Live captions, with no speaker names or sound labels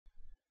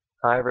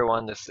Hi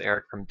everyone, this is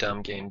Eric from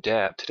Dumb Game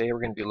Dev. Today we're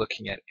going to be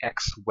looking at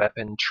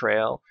Xweapon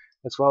Trail,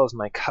 as well as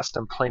my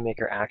custom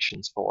Playmaker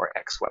actions for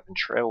Xweapon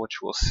Trail,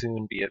 which will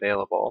soon be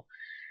available.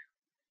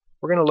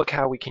 We're going to look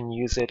how we can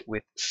use it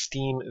with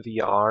Steam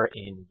VR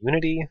in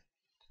Unity,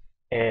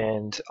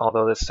 and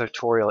although this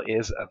tutorial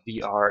is a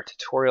VR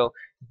tutorial,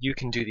 you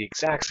can do the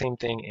exact same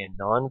thing in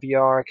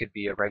non-VR. It could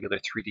be a regular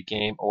 3D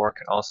game, or it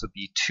could also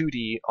be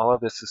 2D. All of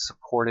this is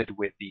supported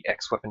with the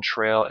Xweapon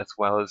Trail, as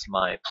well as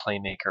my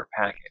Playmaker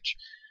package.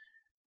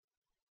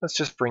 Let's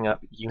just bring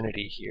up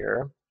Unity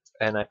here,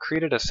 and I've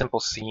created a simple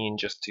scene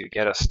just to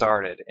get us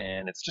started,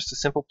 and it's just a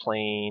simple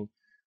plane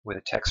with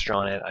a texture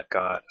on it. I've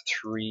got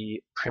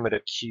 3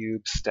 primitive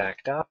cubes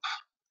stacked up,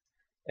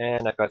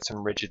 and I've got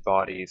some rigid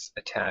bodies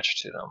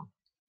attached to them.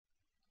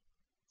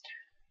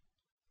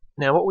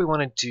 Now what we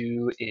want to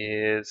do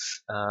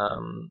is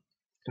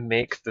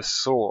make the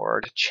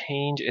sword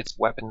change its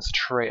weapons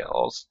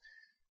trails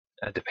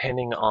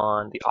depending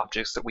on the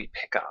objects that we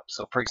pick up.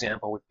 So for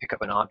example, we pick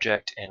up an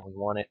object and we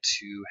want it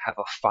to have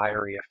a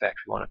fiery effect.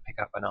 We want to pick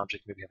up an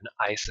object, maybe have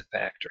an ice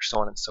effect, or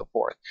so on and so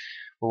forth.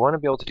 We want to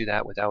be able to do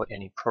that without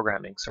any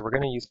programming. So we're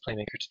going to use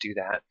Playmaker to do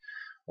that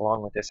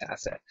along with this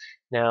asset.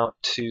 Now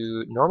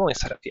to normally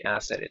set up the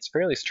asset, it's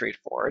fairly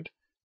straightforward.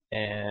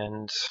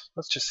 And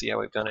let's just see how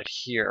we've done it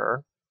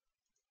here.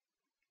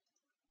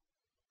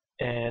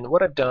 And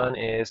what I've done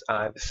is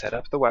I've set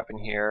up the weapon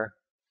here.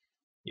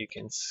 You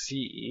can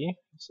see,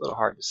 it's a little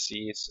hard to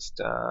see, it's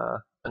just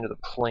under the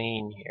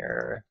plane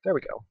here. There we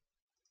go.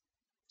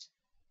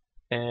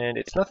 And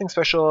it's nothing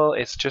special,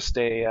 it's just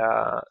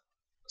a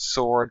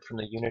sword from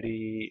the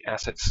Unity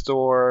asset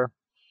store.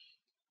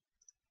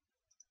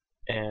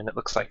 And it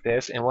looks like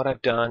this. And what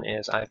I've done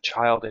is I've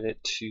childed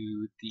it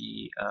to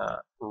the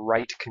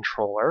right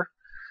controller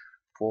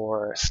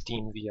for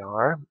Steam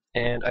VR.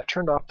 And I've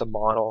turned off the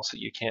model so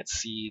you can't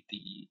see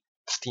the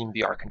Steam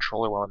VR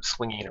controller while I'm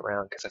swinging it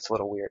around because that's a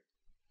little weird.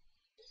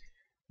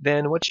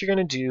 Then what you're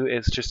going to do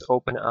is just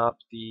open up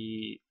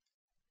the,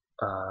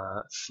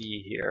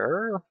 see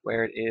here,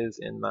 where it is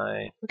in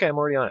my, okay, I'm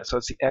already on it. So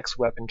it's the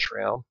Xweapon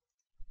Trail.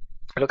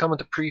 It'll come with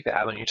the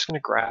prefab, and you're just going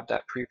to grab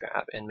that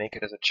prefab and make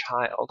it as a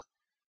child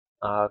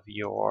of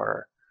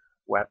your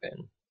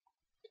weapon.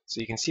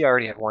 So you can see I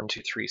already have 1,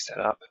 2, 3 set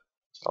up.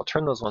 So I'll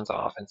turn those ones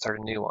off and start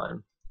a new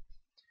one.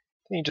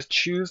 Then you just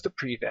choose the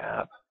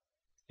prefab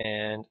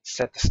and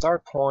set the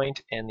start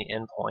point and the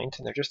end point,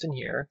 and they're just in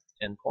here.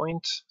 End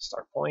point,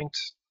 start point.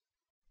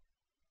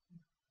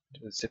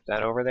 Just zip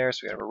that over there so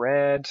we have a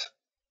red,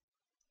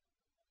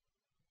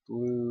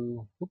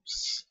 blue,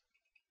 oops.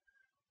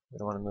 We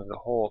don't want to move the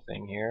whole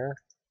thing here.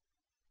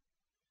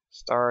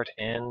 Start,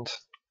 end.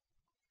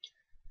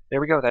 There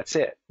we go, that's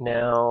it.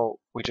 Now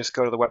we just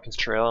go to the weapons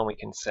trail and we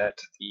can set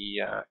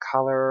the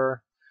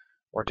color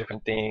or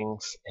different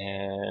things,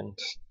 and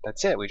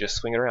that's it. We just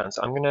swing it around.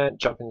 So I'm going to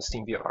jump into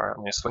Steam VR.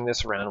 I'm going to swing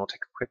this around. We'll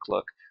take a quick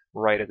look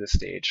right at this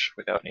stage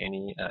without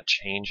any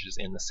changes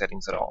in the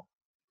settings at all.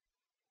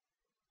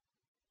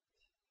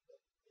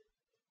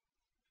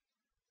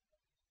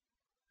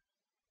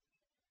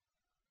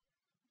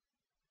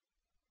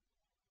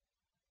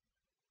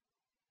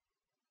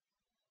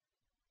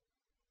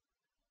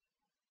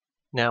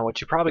 Now,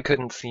 what you probably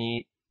couldn't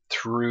see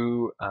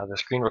through the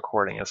screen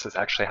recording is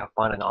actually how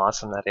fun and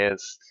awesome that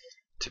is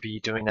to be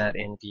doing that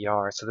in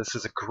VR. So this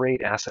is a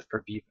great asset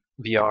for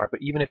VR,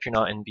 but even if you're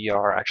not in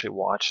VR, actually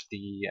watch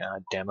the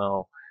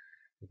demo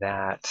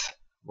that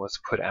was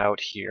put out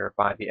here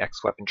by the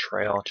Xweapon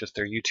Trail, just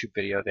their YouTube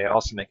video. They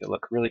also make it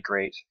look really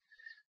great,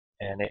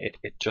 and it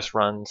just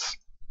runs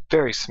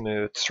very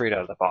smooth straight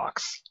out of the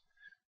box.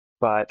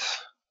 But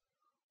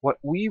what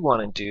we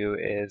want to do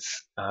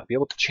is be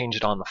able to change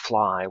it on the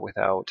fly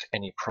without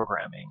any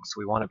programming. So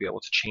we want to be able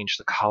to change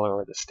the color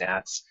or the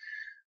stats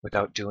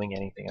without doing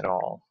anything at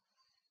all.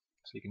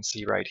 So you can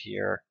see right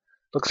here,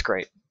 looks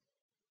great.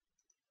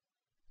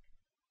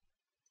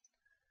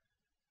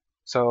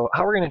 So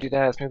how we're going to do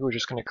that is maybe we're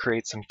just going to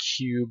create some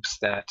cubes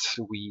that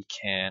we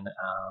can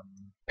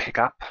pick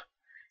up,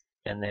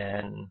 and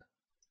then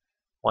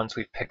once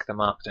we pick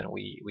them up, then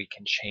we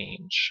can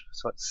change.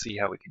 So let's see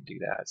how we can do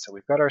that. So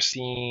we've got our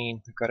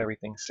scene, we've got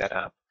everything set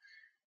up.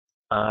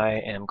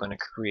 I am going to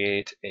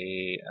create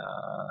a,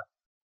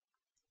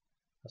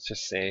 let's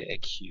just say a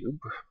cube.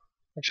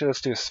 Actually,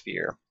 let's do a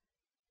sphere.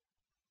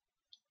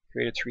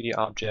 Create a 3D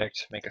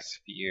object, make a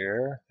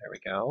sphere. There we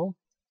go.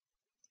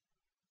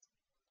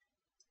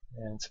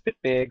 And it's a bit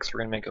big, so we're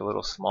going to make it a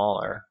little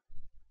smaller.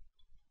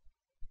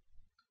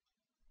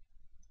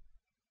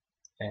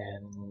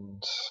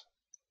 And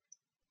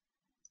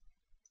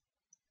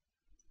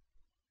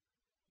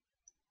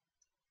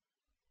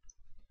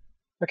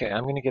okay,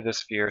 I'm going to give this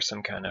sphere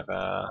some kind of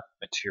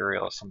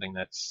material, something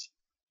that's,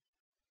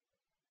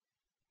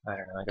 I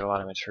don't know, I got a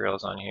lot of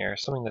materials on here,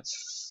 something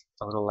that's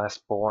a little less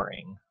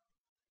boring.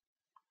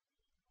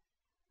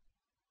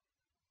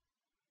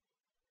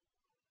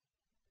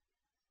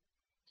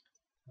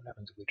 What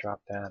happens if we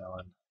drop that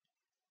on?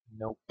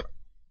 Nope.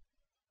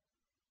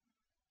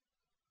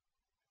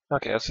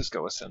 Okay, let's just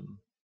go with some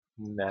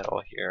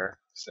metal here.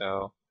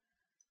 So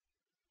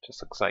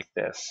Just looks like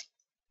this.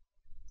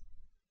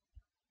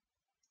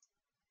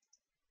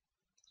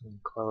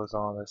 And close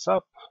all this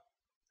up.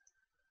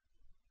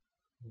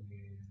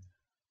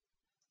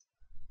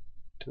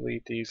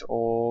 Delete these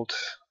old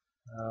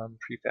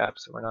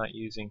prefabs that we're not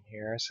using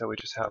here. So we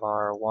just have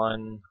our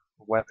one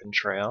weapon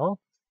trail.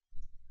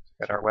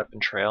 Got our weapon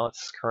trail.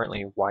 It's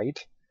currently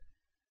white.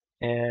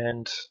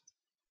 And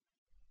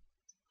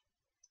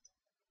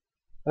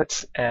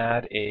let's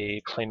add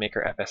a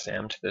Playmaker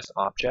FSM to this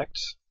object.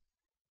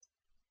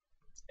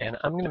 And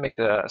I'm going to make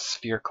the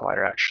sphere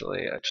collider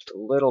actually just a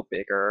little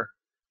bigger.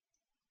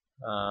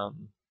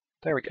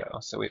 There we go.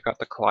 So we've got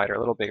the collider a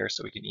little bigger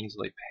so we can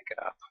easily pick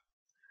it up.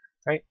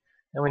 Right?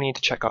 And we need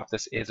to check off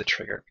this is a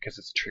trigger because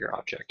it's a trigger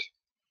object.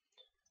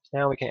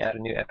 Now we can add a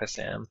new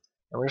FSM, and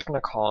we're just going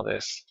to call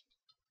this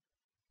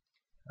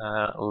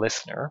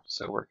listener.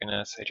 So we're going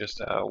to say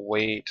just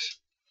wait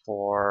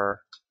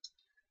for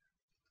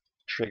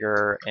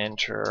trigger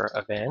enter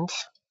event.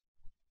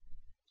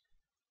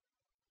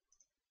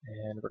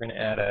 And we're going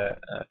to add a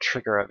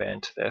trigger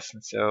event to this.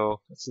 And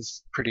so this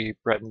is pretty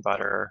bread and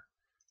butter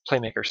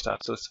Playmaker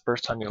stuff. So it's the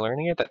first time you're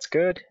learning it, that's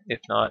good. If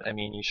not, I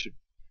mean, you should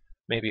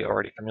maybe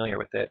already familiar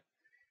with it.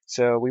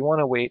 So we want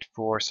to wait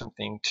for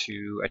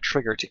a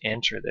trigger to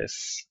enter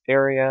this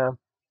area.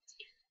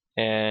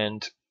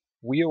 And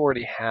we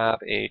already have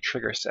a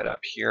trigger set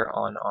up here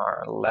on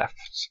our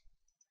left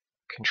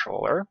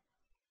controller.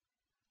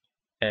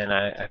 And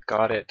I've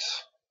got it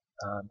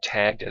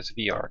tagged as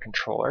VR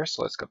controller.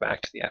 So let's go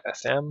back to the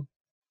FSM.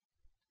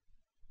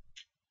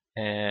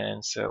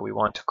 And so we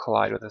want to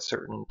collide with a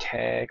certain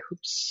tag.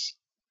 Oops.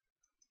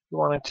 We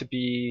want it to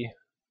be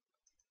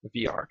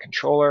VR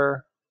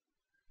controller.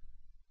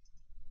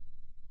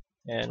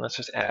 And let's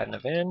just add an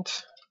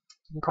event.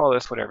 You can call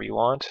this whatever you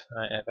want.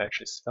 I've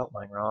actually spelt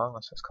mine wrong.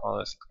 Let's just call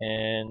this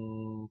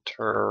entered.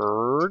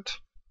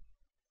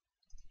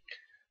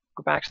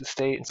 Go back to the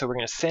state, and so we're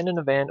going to send an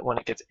event when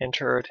it gets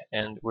entered,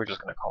 and we're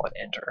just going to call it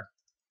enter.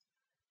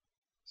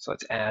 So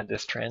let's add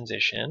this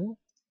transition.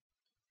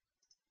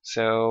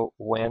 So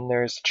when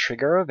there's a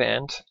trigger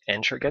event,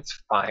 enter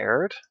gets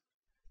fired,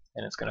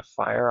 and it's going to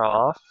fire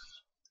off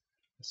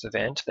this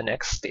event to the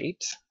next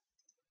state.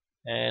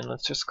 And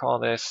let's just call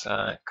this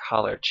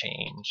color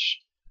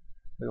change.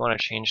 We want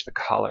to change the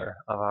color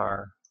of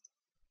our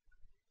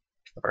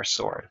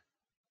sword.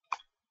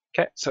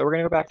 Okay, so we're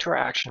going to go back to our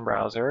action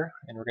browser,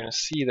 and we're going to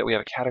see that we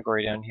have a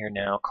category down here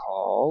now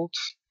called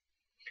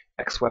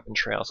Xweapon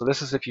Trail. So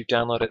this is if you've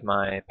downloaded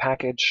my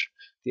package,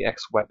 the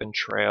Xweapon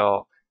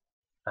Trail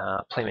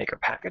Playmaker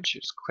package.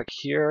 Just click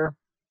here,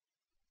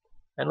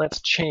 and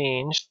let's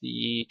change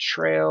the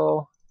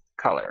trail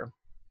color.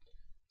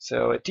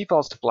 So it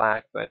defaults to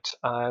black, but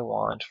I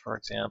want, for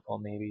example,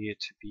 maybe it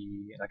to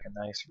be like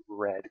a nice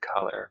red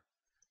color,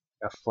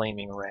 a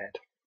flaming red.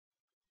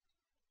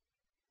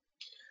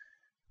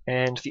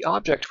 And the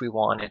object we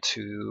want it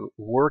to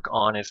work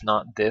on is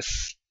not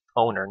this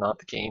owner, not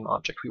the game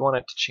object. We want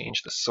it to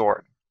change the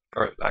sword,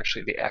 or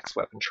actually the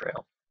Xweapon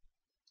trail.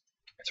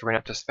 So we're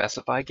going to have to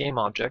specify game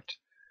object,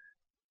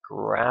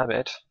 grab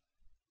it,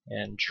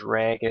 and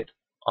drag it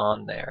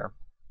on there.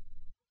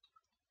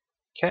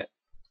 Okay.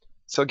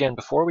 So again,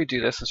 before we do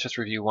this, let's just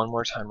review one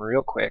more time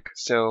real quick.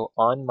 So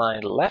on my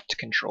left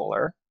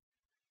controller,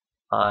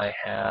 I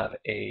have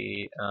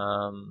a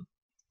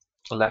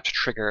left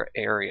trigger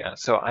area.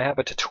 So I have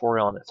a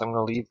tutorial on this. I'm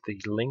going to leave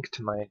the link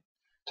to my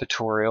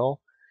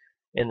tutorial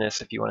in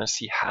this if you want to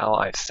see how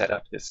I've set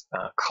up this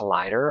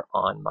collider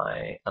on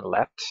my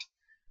left.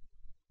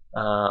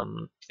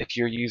 If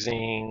you're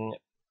using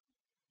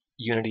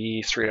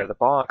Unity straight out of the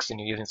box and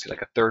you're using, say,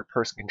 like a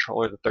third-person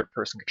controller, the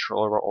third-person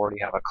controller will already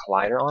have a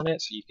collider on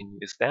it, so you can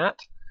use that.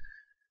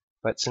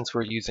 But since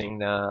we're using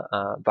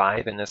the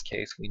Vive in this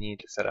case, we need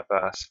to set up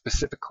a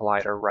specific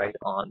collider right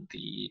on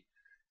the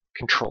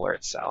controller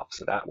itself.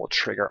 So that will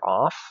trigger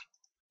off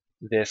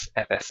this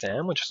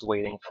FSM, which is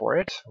waiting for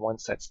it.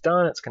 Once that's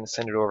done, it's going to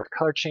send it over to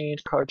color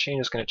change. Color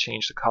change is going to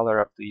change the color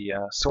of the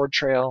sword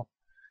trail,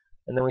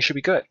 and then we should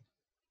be good.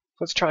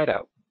 Let's try it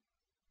out.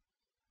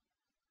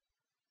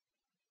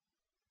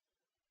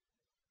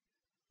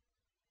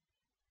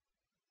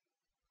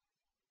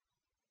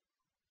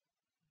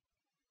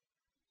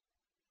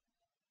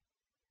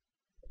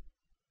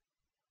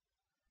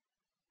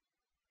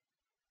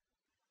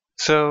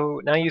 So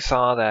now you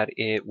saw that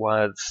it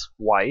was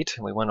white,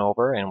 and we went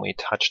over and we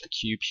touched the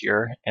cube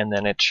here, and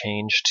then it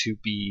changed to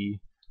be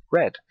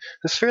red.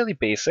 This is fairly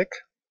basic,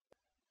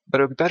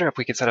 but it would be better if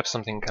we could set up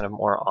something kind of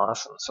more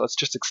awesome. So let's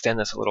just extend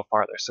this a little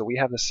farther. So we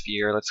have the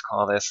sphere. Let's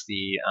call this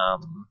the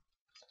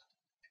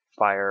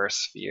fire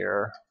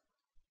sphere.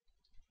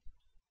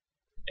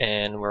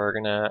 And we're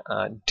going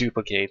to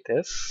duplicate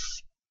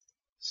this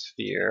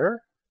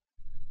sphere.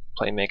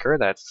 Playmaker,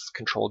 that's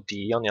Control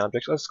D on the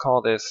object. Let's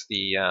call this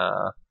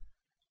the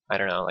I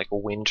don't know, like a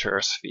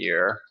winter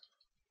sphere.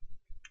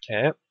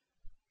 Okay. Click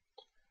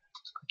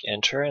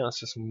enter, and let's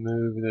just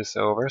move this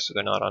over so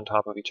they're not on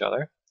top of each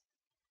other.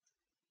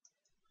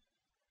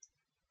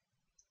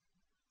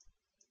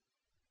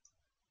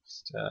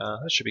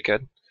 That should be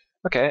good.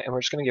 Okay, and we're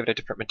just going to give it a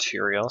different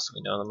material so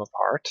we know them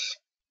apart.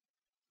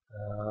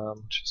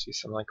 Just use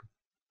some like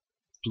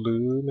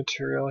blue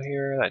material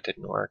here. That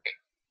didn't work.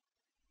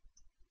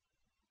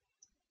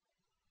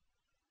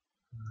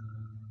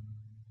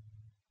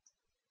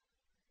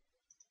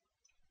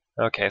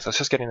 Okay, so it's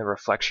just getting the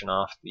reflection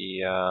off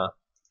the,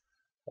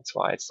 that's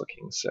why it's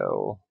looking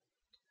so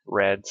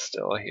red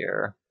still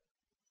here.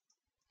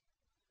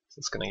 So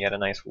it's going to get a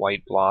nice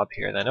white blob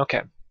here then.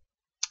 Okay.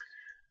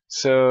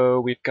 So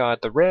we've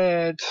got the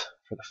red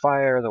for the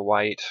fire, the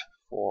white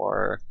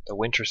for the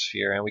winter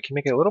sphere, and we can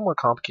make it a little more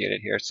complicated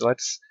here. So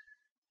let's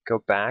go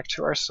back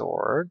to our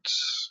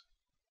swords,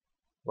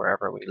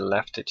 wherever we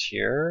left it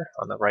here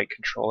on the right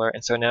controller.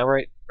 And so now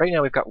right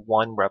now we've got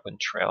one weapon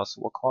trail, so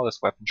we'll call this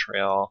weapon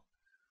trail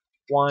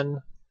 1.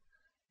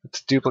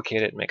 Let's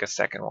duplicate it and make a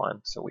second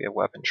one. So we have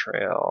weapon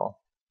trail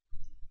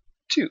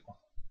 2.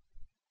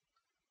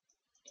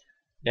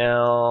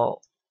 Now,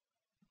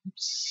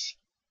 oops.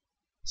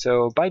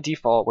 So by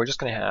default, we're just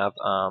going to have,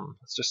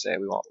 let's just say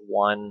we want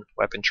one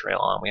weapon trail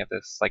on. We have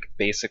this like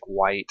basic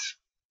white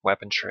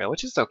weapon trail,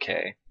 which is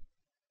okay.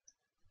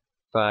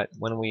 But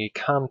when we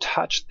come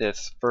touch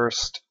this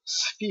first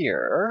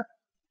sphere,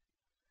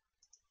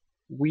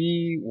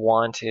 we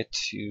want it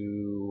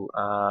to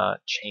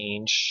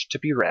change to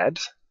be red.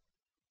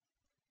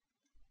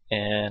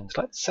 And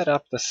let's set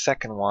up the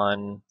second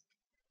one.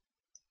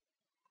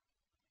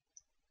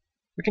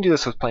 We can do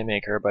this with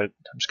Playmaker, but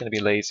I'm just going to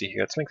be lazy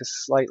here. Let's make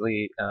this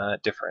slightly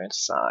different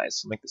size.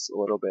 So make this a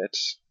little bit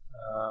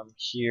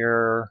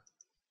here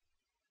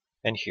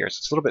and here. So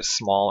it's a little bit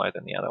smaller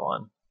than the other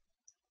one.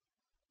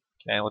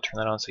 Okay, we'll turn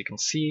that on so you can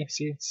see.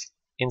 See, it's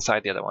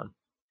inside the other one.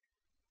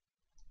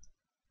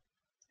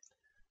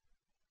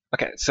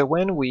 Okay, so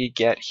when we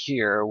get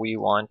here, we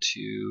want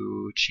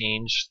to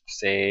change,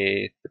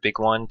 say, the big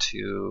one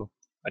to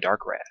a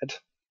dark red.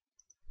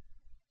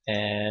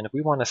 And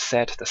we want to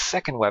set the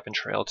second weapon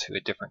trail to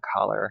a different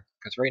color,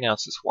 because right now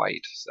it's just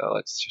white. So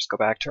let's just go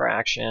back to our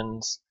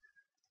actions.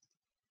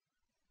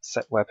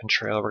 Set weapon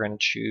trail, we're going to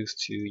choose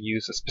to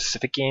use a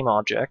specific game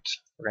object.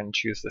 We're going to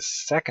choose the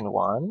second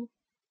one,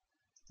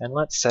 and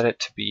let's set it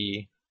to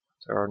be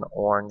sort of an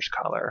orange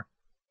color.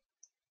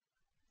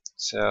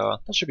 So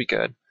that should be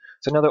good.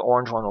 So another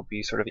orange one will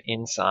be sort of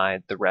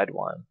inside the red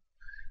one.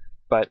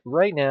 But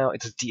right now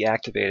it's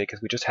deactivated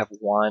because we just have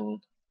one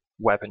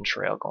weapon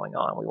trail going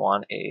on. We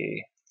want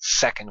a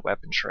second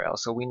weapon trail.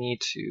 So we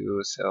need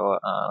to,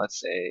 let's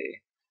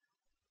say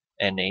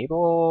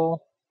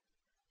enable,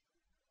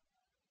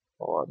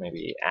 or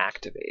maybe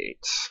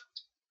activate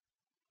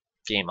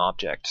game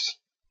object.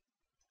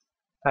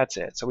 That's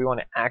it. So we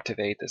want to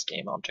activate this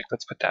game object.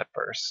 Let's put that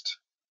first.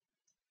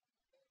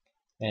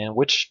 And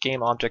which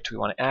game object do we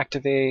want to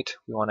activate?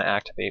 We want to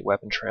activate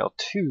weapon trail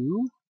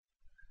 2.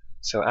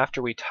 So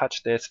after we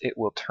touch this, it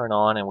will turn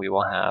on and we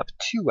will have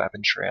 2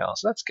 weapon trails.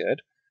 So that's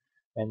good.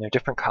 And they're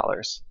different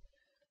colors.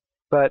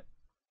 But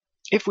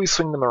if we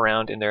swing them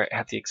around and they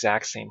have the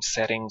exact same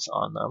settings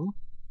on them,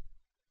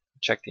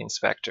 check the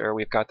inspector,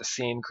 we've got the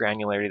same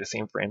granularity, the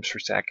same frames per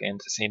second,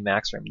 the same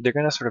max frame. They're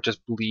going to sort of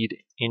just bleed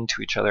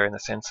into each other in the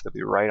sense that they'll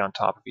be right on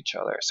top of each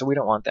other. So we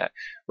don't want that.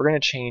 We're going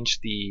to change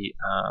the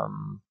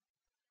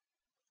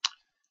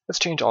let's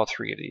change all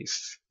 3 of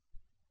these.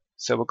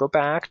 So we'll go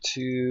back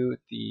to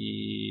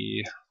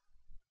the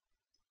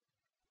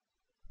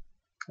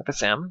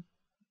FSM,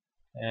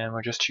 and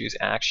we'll just choose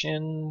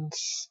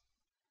actions.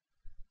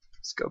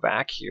 Let's go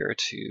back here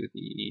to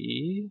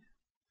the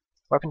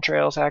weapon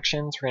trails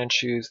actions. We're going to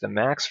choose the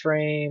max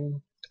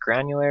frame, the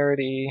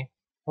granularity,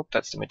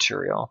 that's the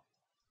material,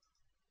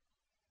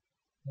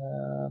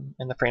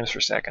 and the frames per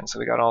second. So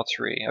we got all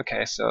 3.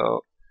 Okay,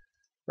 so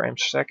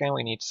frames per second,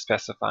 we need to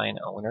specify an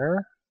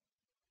owner.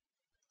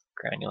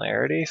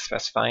 Granularity,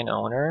 specify an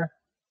owner.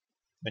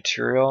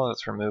 Material,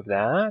 let's remove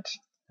that.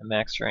 And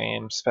max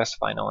frame,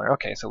 specify an owner.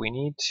 Okay, so we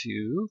need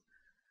to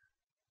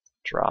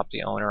drop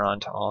the owner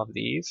onto all of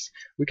these.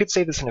 We could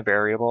save this in a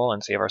variable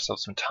and save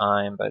ourselves some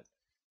time, but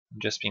I'm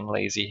just being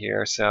lazy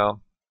here.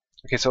 So,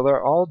 okay, so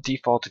they're all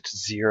defaulted to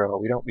 0.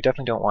 We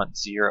definitely don't want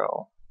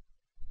 0.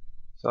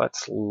 So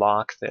let's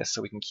lock this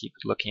so we can keep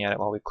looking at it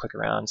while we click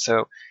around.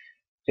 So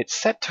it's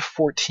set to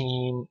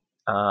 14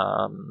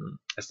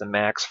 as the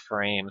max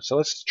frame. So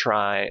let's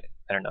try,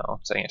 I don't know,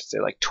 setting it to say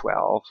like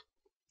 12.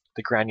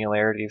 The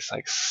granularity is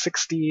like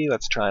 60.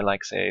 Let's try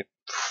like say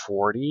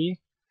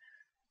 40.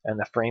 And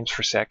the frames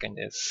per second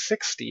is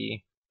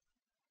 60.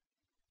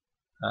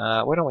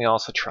 Why don't we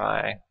also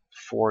try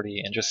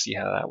 40 and just see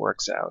how that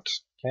works out?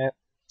 Okay.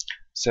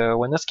 So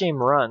when this game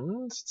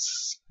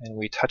runs and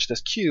we touch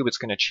this cube, it's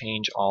going to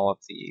change all of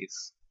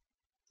these.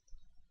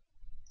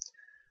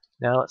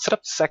 Now let's set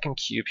up the second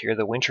cube here,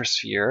 the winter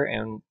sphere,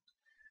 and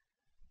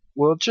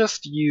we'll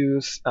just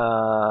use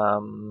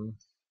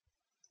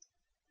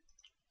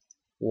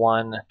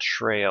one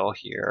trail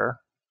here.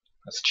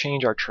 Let's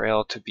change our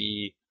trail to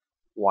be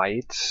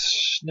white.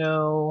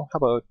 No, how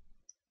about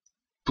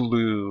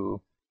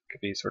blue?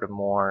 Could be sort of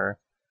more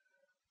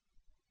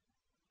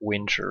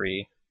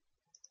wintry.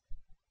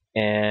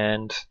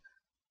 And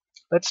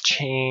let's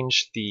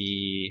change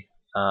the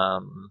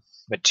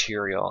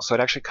material. So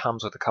it actually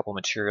comes with a couple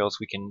materials.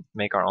 We can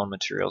make our own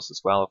materials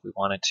as well if we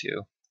wanted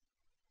to.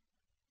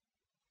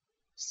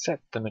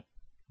 Set the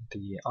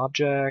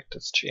object.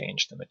 Let's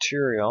change the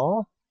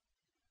material.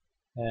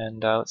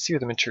 And let's see what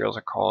the materials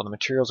are called. The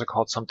materials are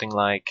called something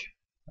like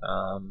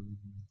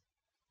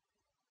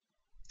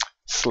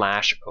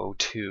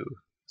 /02.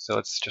 So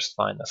let's just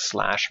find the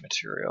slash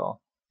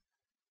material.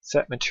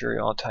 Set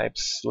material type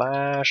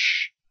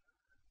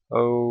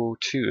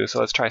 /02. So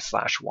let's try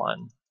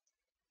 /1.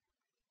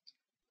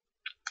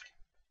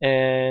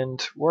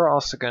 And we're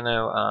also going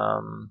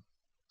to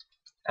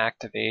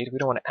activate. We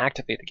don't want to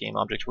activate the game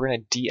object. We're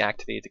going to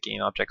deactivate the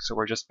game object. So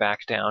we're just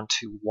back down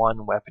to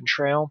 1 weapon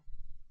trail.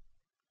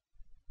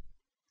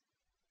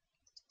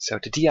 So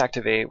to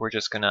deactivate, we're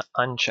just going to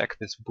uncheck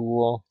this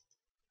bool,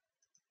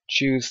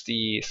 choose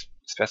the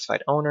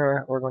specified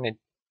owner. We're going to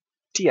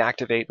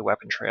deactivate the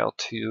weapon trail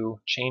to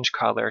change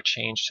color,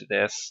 change to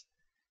this.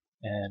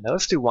 And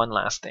let's do one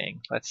last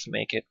thing. Let's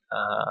make it,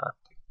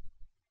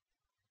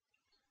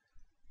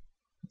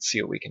 let's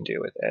see what we can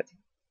do with it.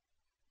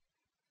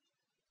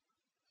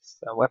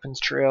 So weapons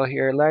trail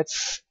here,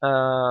 let's,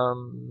 I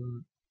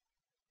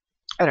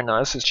don't know,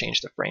 let's just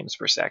change the frames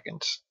per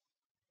second.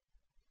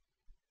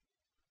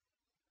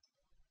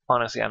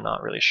 Honestly, I'm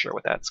not really sure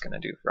what that's going to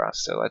do for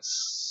us, so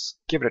let's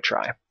give it a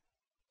try.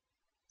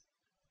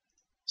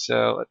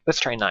 So let's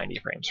try 90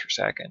 frames per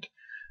second.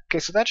 Okay,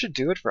 so that should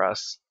do it for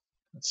us.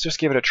 Let's just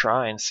give it a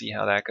try and see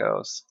how that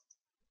goes.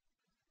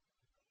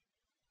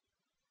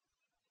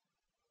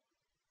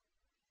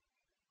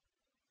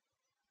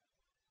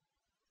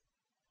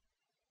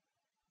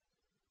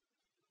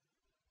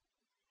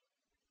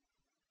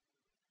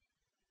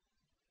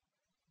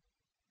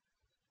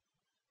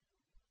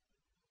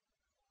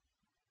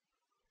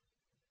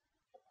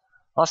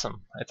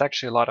 Awesome. It's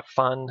actually a lot of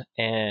fun,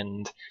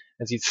 and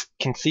as you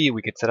can see,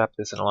 we could set up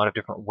this in a lot of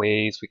different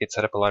ways. We could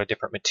set up a lot of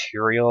different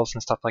materials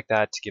and stuff like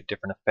that to give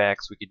different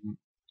effects. We could,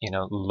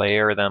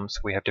 layer them so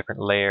we have different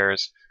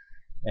layers.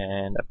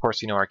 And of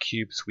course, our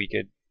cubes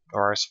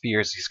or our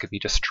spheres, these could be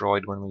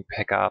destroyed when we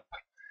pick up.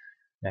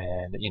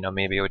 And,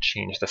 maybe it would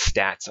change the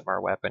stats of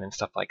our weapon and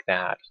stuff like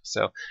that.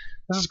 So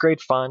this is great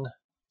fun.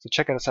 So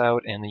check us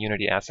out in the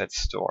Unity Assets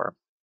store.